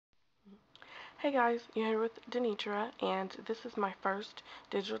Hey guys, you're here with Denitra, and this is my first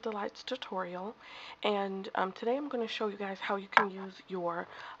Digital Delights tutorial. And today I'm going to show you guys how you can use your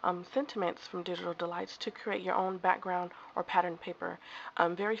sentiments from Digital Delights to create your own background or pattern paper.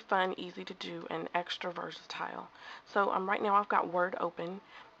 Very fun, easy to do, and extra versatile. So right now I've got Word open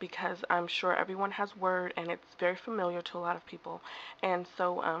because I'm sure everyone has Word and it's very familiar to a lot of people. And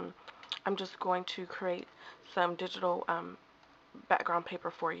so I'm just going to create some digital background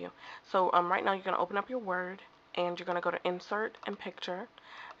paper for you. So right now you're going to open up your Word and you're going to go to Insert and Picture,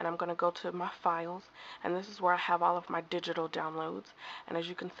 and I'm going to go to my files, and this is where I have all of my digital downloads. And as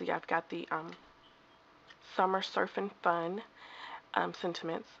you can see, I've got the Summer Surfing Fun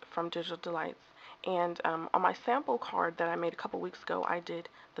sentiments from Digital Delights. And on my sample card that I made a couple weeks ago, I did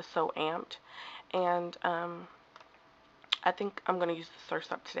the So Amped, and I think I'm going to use the Surf's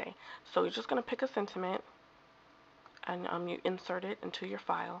Up today. So you're just going to pick a sentiment and you insert it into your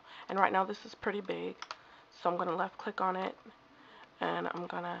file. And right now this is pretty big, so I'm going to left click on it and I'm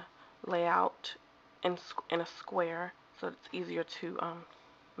going to lay out in a square so it's easier to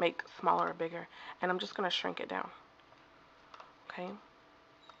make smaller or bigger, and I'm just going to shrink it down. Okay,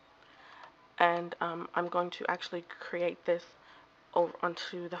 and I'm going to actually create this over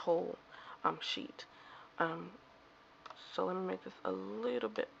onto the whole sheet. So let me make this a little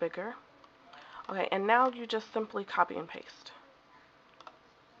bit bigger. Okay, and now you just simply copy and paste.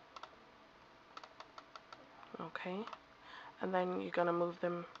 Okay, and then you're going to move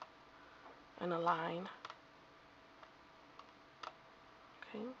them in a line.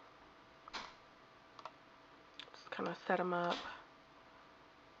 Okay, just kind of set them up.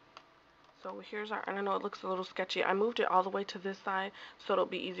 So here's our, and I know it looks a little sketchy. I moved it all the way to this side so it'll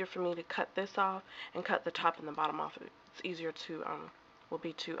be easier for me to cut this off and cut the top and the bottom off. It's easier to will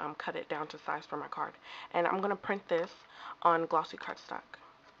be to cut it down to size for my card. And I'm gonna print this on glossy cardstock.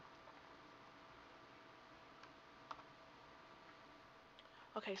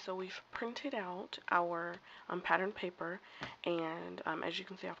 Okay, so we've printed out our pattern paper, and as you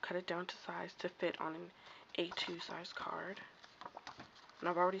can see, I've cut it down to size to fit on an A2 size card. And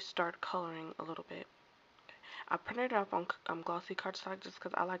I've already started coloring a little bit. I printed it off on glossy cardstock just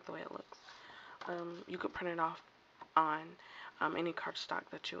because I like the way it looks. You could print it off on any cardstock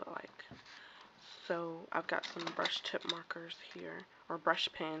that you would like. So I've got some brush tip markers here, or brush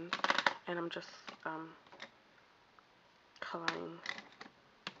pens, and I'm just coloring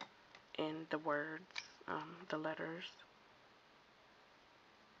in the words, the letters.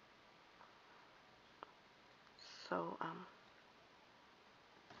 So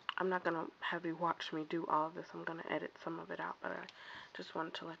I'm not going to have you watch me do all of this. I'm going to edit some of it out, but I just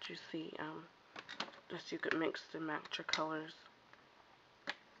wanted to let you see just you could mix and match your colors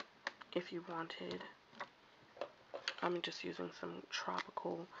if you wanted. I'm just using some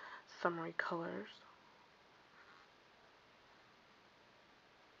tropical summery colors.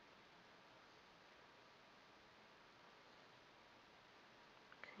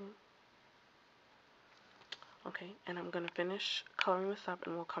 Okay. Okay, and I'm going to finish coloring this up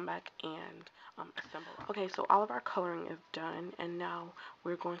and we'll come back and assemble it. Okay, so all of our coloring is done, and now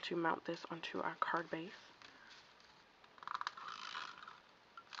we're going to mount this onto our card base.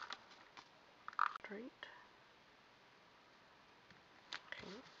 Straight.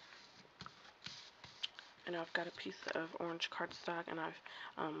 Okay. And I've got a piece of orange cardstock, and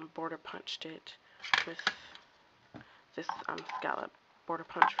I've border punched it with this scallop border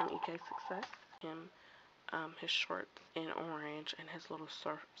punch from EK Success. His shorts in orange and his little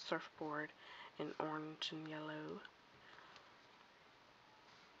surfboard in orange and yellow.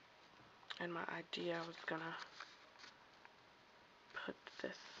 And my idea was gonna put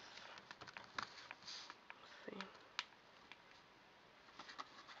this, let's see,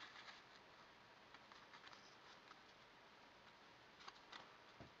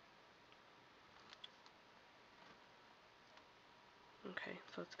 okay,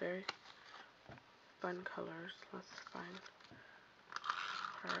 so it's very fun colors. Let's find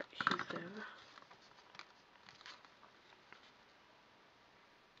our adhesive.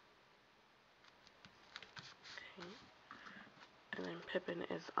 Okay, and then Pippin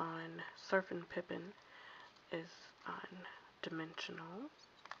is on, Surfin' Pippin is on Dimensional.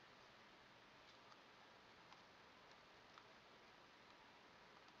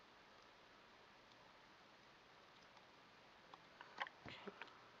 Okay.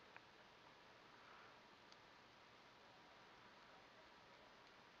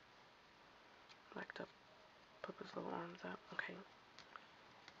 I like to put his little arms up. Okay.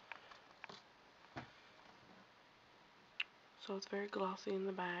 So it's very glossy in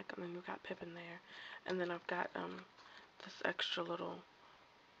the back, and then you've got Pippin there. And then I've got this extra little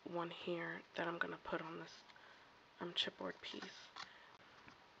one here that I'm going to put on this chipboard piece.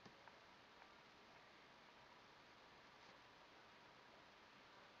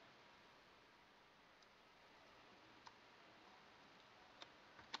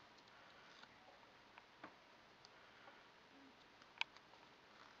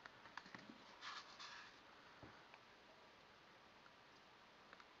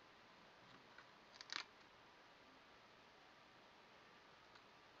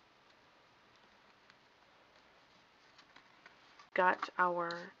 Got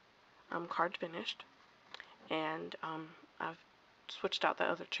our card finished, and I've switched out the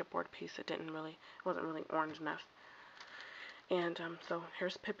other chipboard piece. It wasn't really orange enough. And so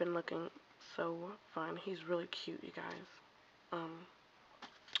here's Pippin looking so fun. He's really cute, you guys.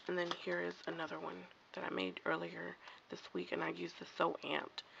 And then here is another one that I made earlier this week, and I used the So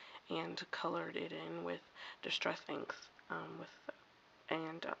Amped and colored it in with Distress Inks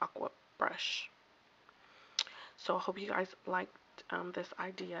and Aqua Brush. So I hope you guys liked this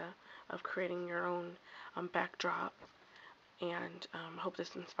idea of creating your own backdrop, and hope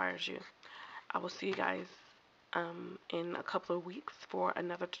this inspires you. I will see you guys in a couple of weeks for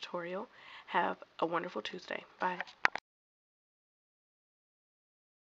another tutorial. Have a wonderful Tuesday. Bye.